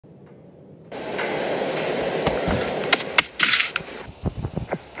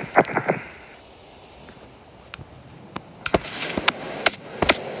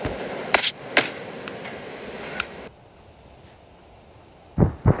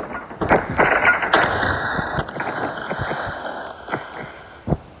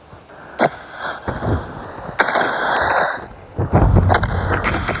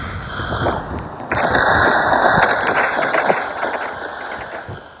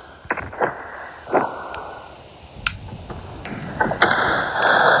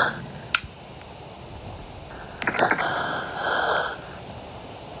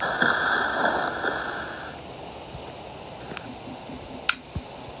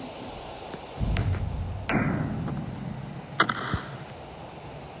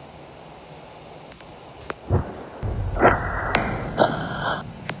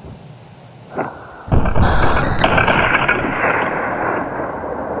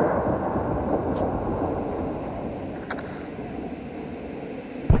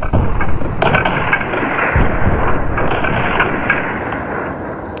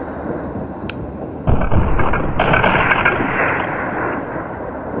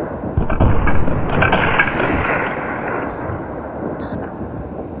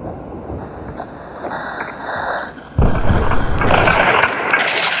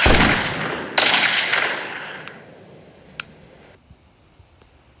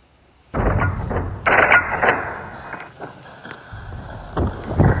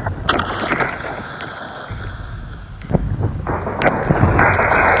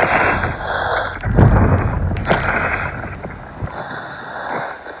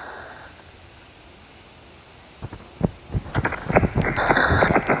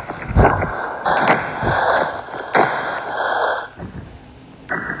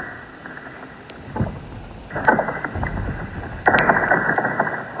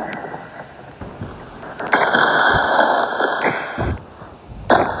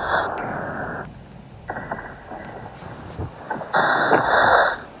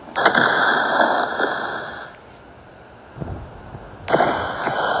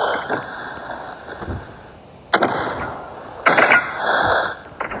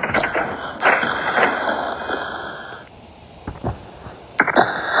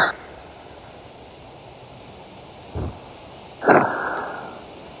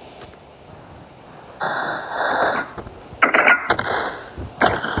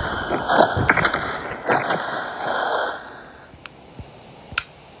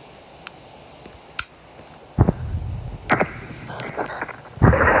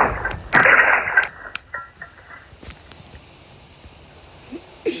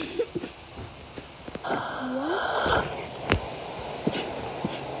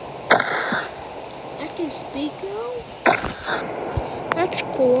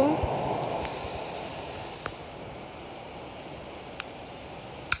Michael.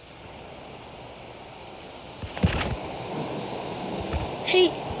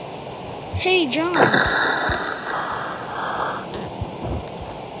 Hey, John.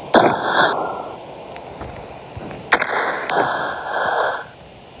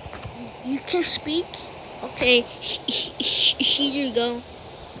 You can speak? Okay, here you go.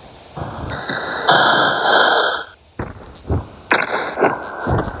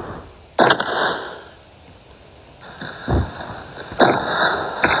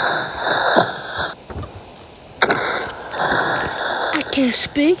 I can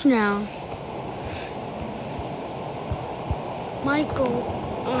speak now. Michael,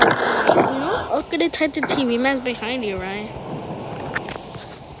 okay, they typed the TV man's behind you, right?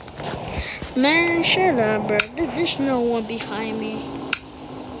 Man, shut up, bro. There's no one behind me.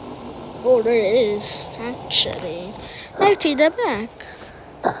 Oh, there is, actually. I take that back.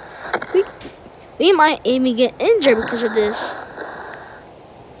 We might even get injured because of this.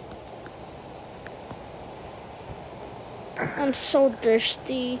 I'm so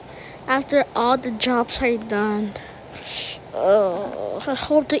thirsty after all the jobs I've done. I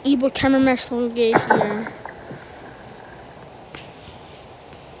hope the evil cameraman don't get here.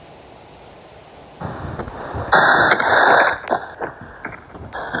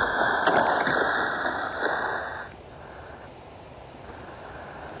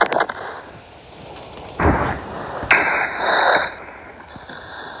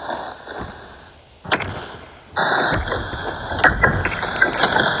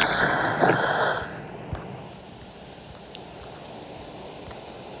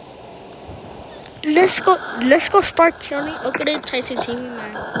 Let's go start killing. Okay, they Titan TV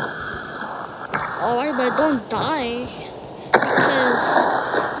man. Alright, but don't die.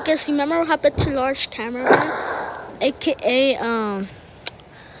 Because remember what happened to large cameraman? AKA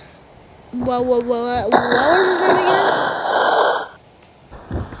what was his name again?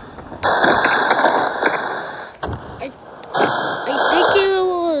 I think it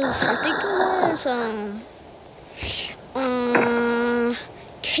was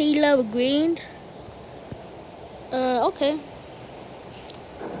Caleb Green. Okay.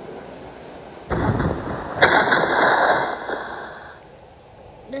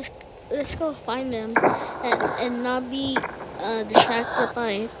 Let's go find them and not be distracted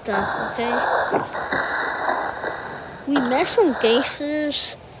by them, okay? We met some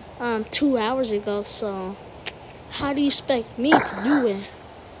gangsters 2 hours ago, so how do you expect me to do it?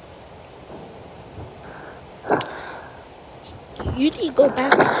 You need to go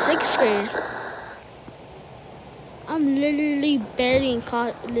back to 6th grade. I'm literally barely in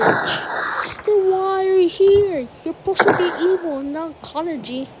college. Then why are you here? You're supposed to be evil, not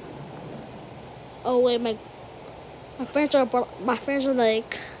college. Oh wait, my friends are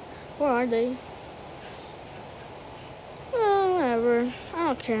like, where are they? Oh, whatever. I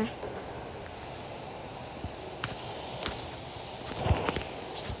don't care.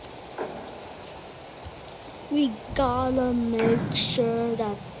 We gotta make sure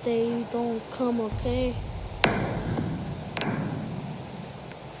that they don't come, okay?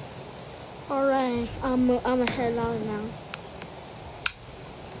 Alright, I'm gonna head out now.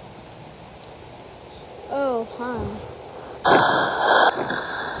 Oh, hi.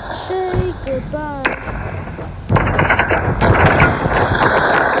 Say goodbye.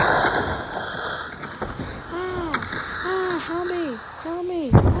 Help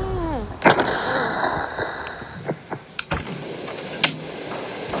me.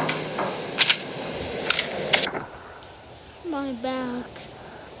 My back.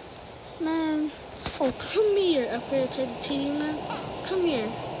 Man. Oh, come here. Okay, take the TV, man. Come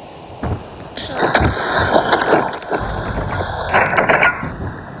here.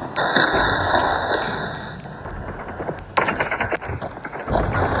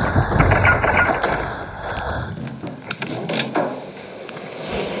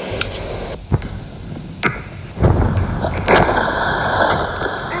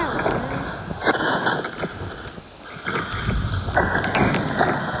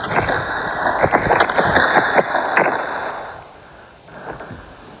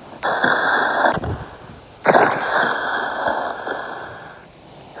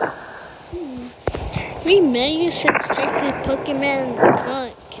 We met you since Detective Pokemon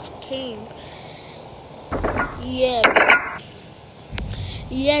came.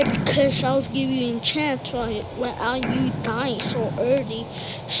 Yeah, because I was giving you a chance without you dying so early,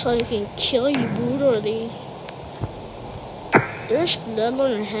 so I can kill you brutally. There's blood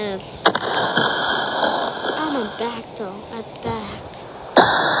on your head. I'm back though. I'm back.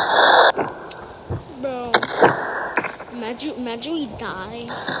 Bro, Imagine we die.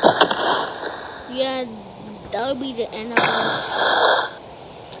 Yeah, that would be the end of us.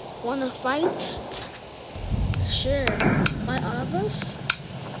 Wanna fight? Sure. Fight all of us?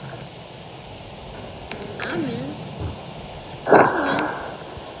 I'm in.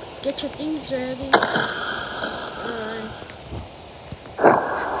 Get your things ready. Alright.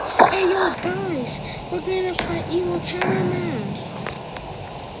 Hey yo guys, we're gonna fight evil cameraman.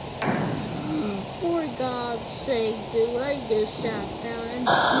 For God's sake, dude, I just sat down and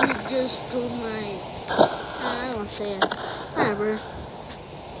you just drew my... I don't say it. Whatever.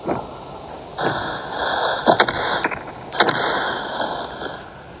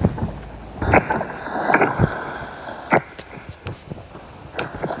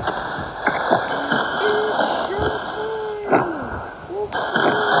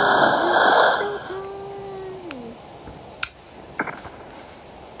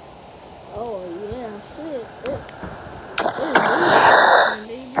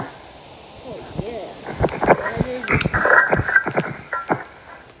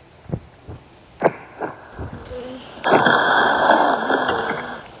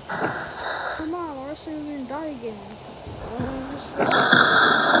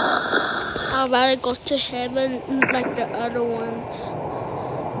 How about it goes to heaven like the other ones?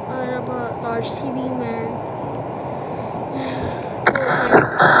 What about large TV man?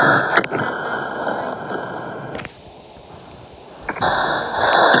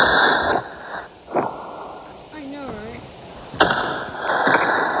 I know, right?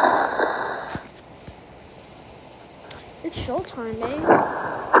 It's showtime, babe.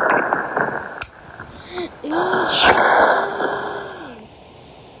 It's showtime.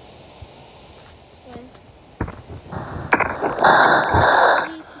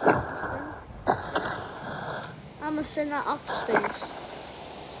 I'm gonna send that off to space.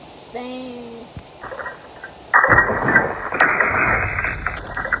 Bang.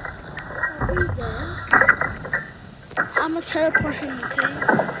 Oh, he's dead. I'm gonna teleport him, okay?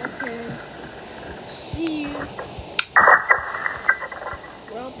 Okay. See you.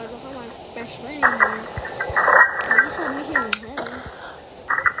 Well, I don't have my best friend anymore. At least I'll meet him in heaven.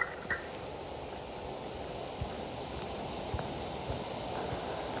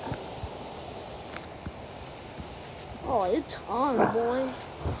 Oh, it's on, boy.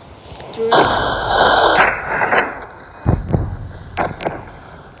 Dude.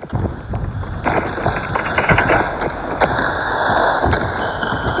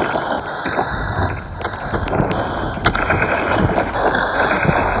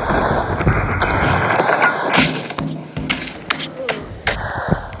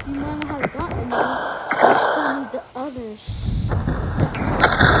 You might not have gotten me. I still need the others.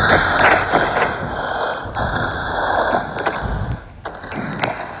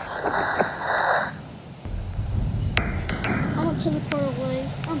 Teleport away.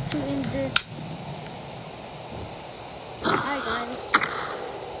 I'm too injured. Hi guys.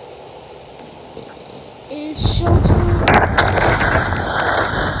 It's showtime.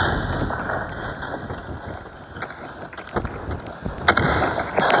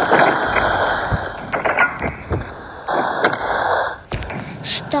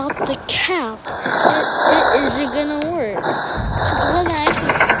 Stop the cap. It isn't gonna work. Just when I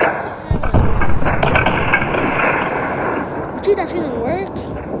actually... Dude, that's gonna work?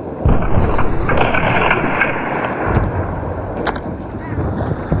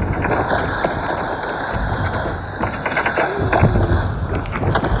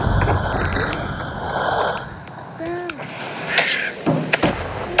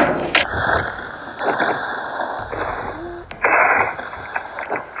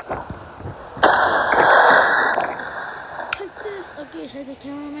 Take this. Okay, take the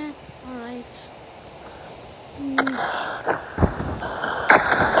cameraman. Alright.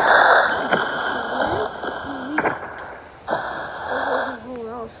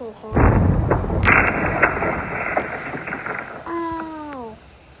 So hard. Ow.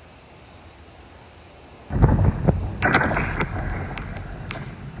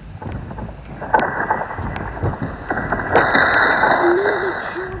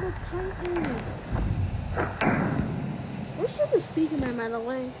 Where's the speaker man, by the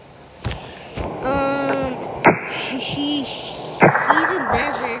way? He's in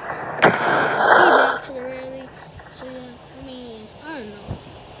desert. He back to the rally. So yeah, I mean, I don't know.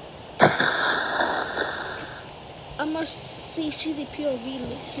 I must see the POV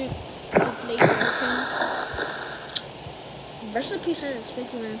later, okay? Recipe said it's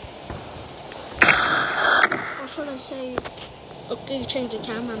speaker man. Or should I say, okay, change the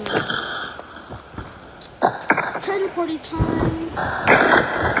cameraman. Teleporting time. Oh,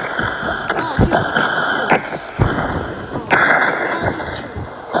 I can't forget this. Oh,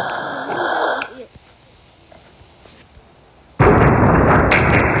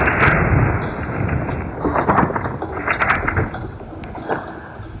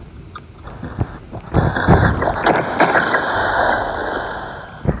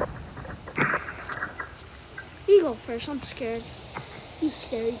 go first. I'm scared. You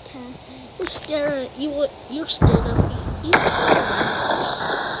scared, cat. You're scared. You're scared of me.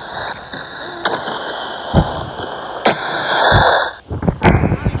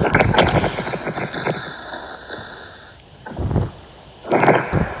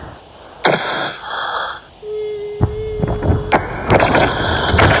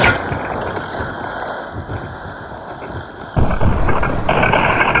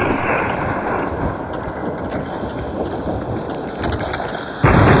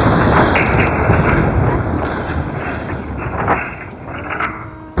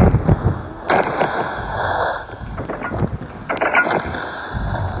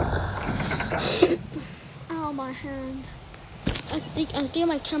 Ow, my hand. I think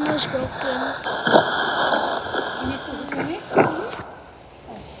my camera's broken.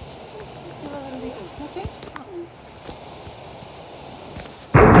 Okay.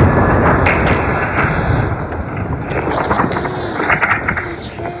 This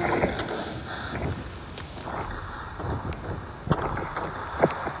hurts.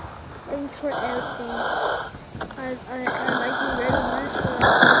 Thanks for everything. I like you very much for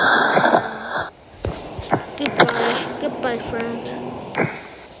Goodbye, friend.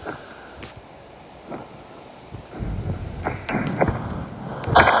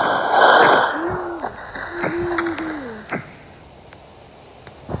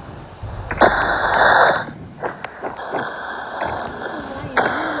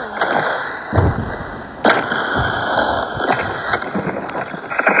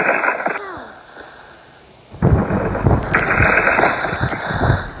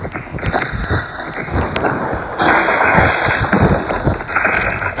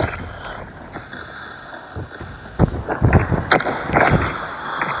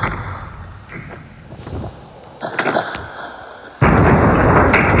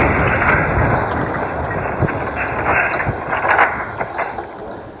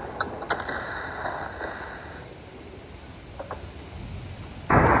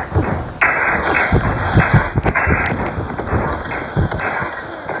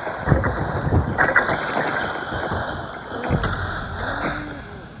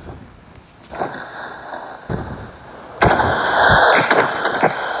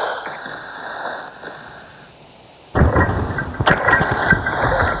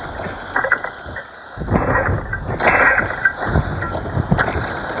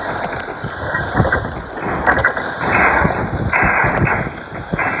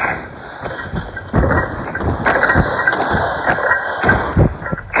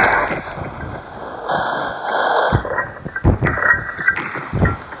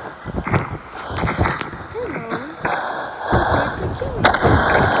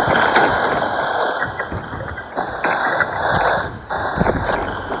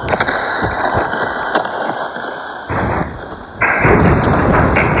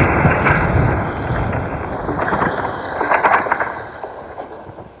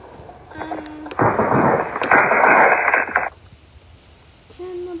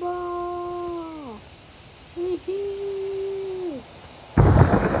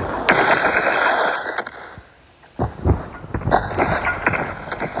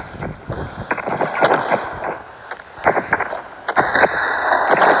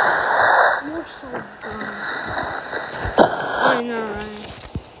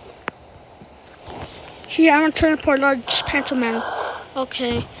 Here, I'm gonna turn for a large pencil man.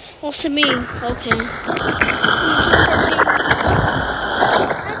 Okay. What's it mean? Okay.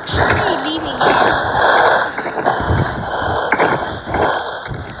 Actually, leaving here.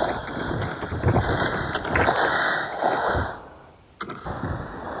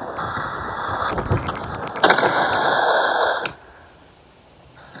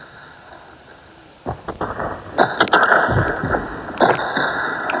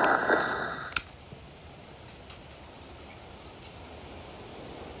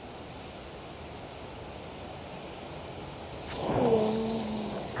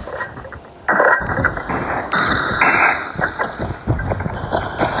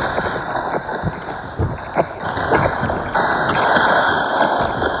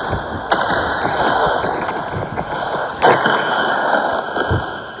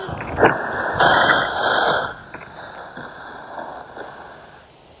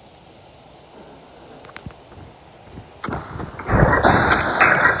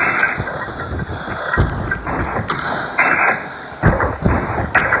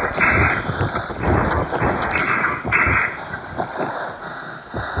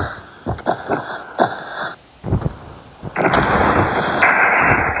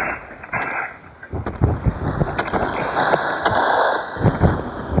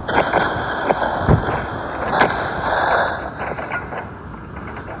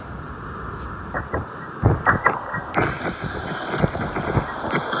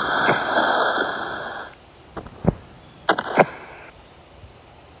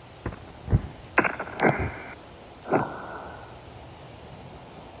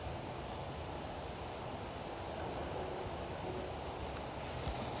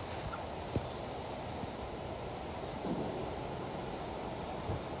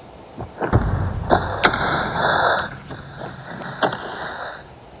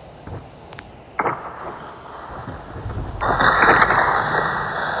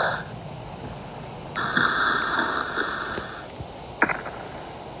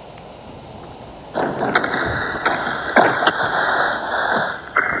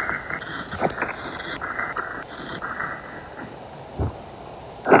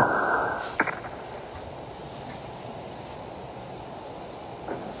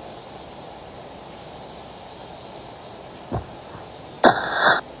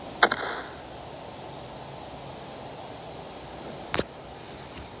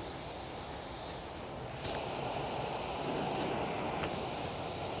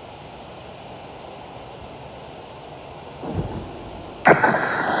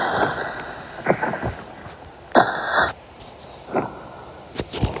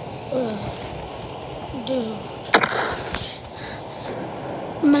 Dude.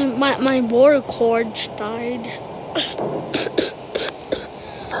 My water cords died.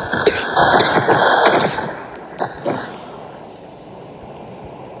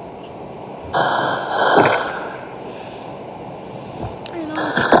 I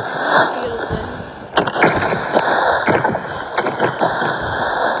don't feel good.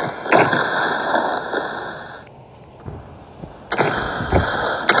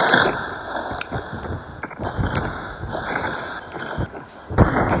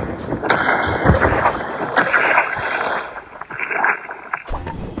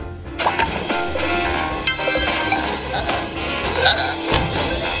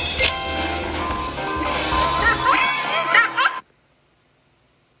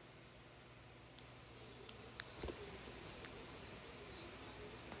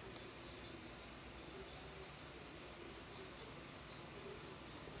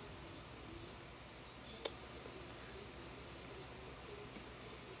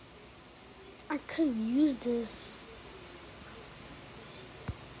 I could use this.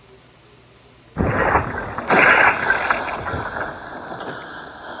 I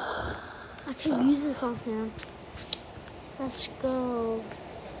could use this on him. Let's go.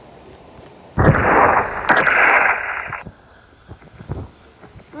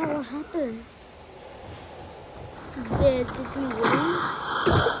 Oh, what happened? Did we win?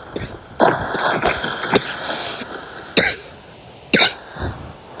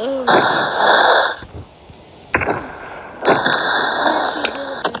 Oh. Yes, we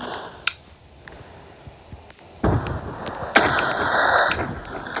did again.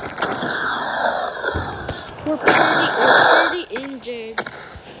 We're pretty injured.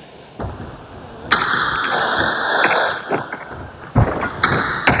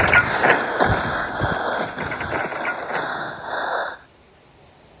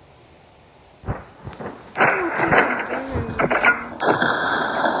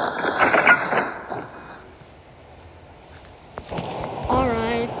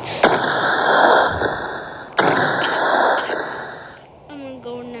 Alright. I'm gonna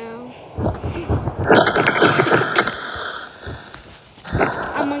go now.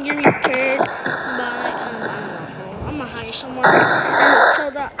 I'm gonna get repaired by, I don't know. I'm gonna hire someone and so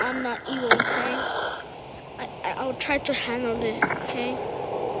that I'm not evil, okay? I'll try to handle it, okay?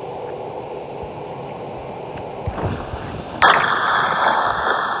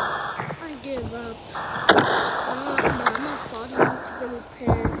 I give up. My body needs to get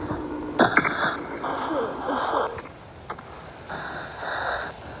repaired.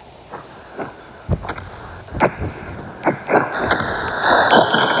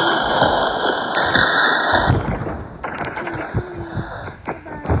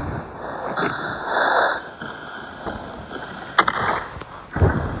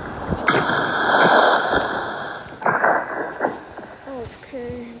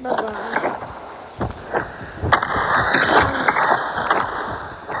 Okay, bye-bye.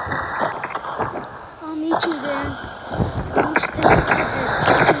 I'll meet you there. You stay and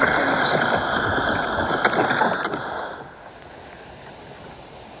talk to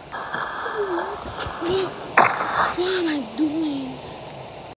you. What am I doing?